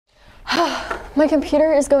My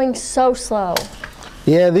computer is going so slow.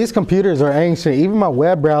 Yeah, these computers are ancient. Even my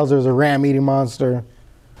web browser is a RAM-eating monster.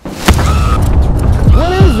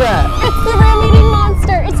 What is that? It's the RAM-eating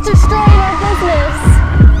monster. It's destroying our business.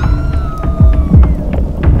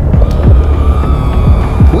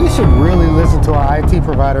 We should really listen to our IT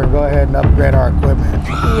provider and go ahead and upgrade our equipment.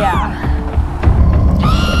 Yeah.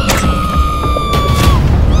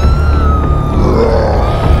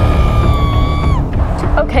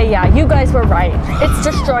 Okay, yeah, you guys were right. It's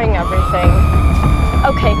destroying everything.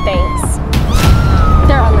 Okay, thanks.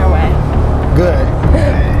 They're on their way. Good.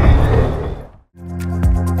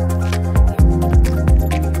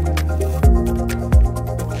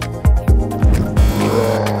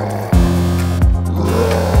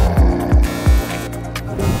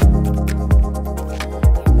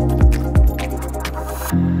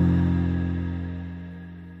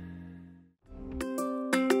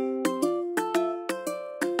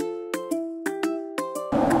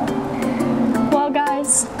 Well,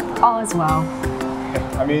 guys, all is well.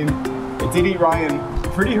 I mean, it did eat Ryan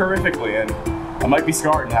pretty horrifically, and I might be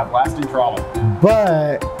scarred and have lasting trauma.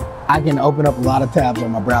 But I can open up a lot of tabs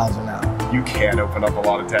on my browser now. You can open up a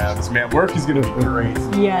lot of tabs. Man, work is gonna be great.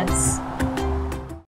 Yes.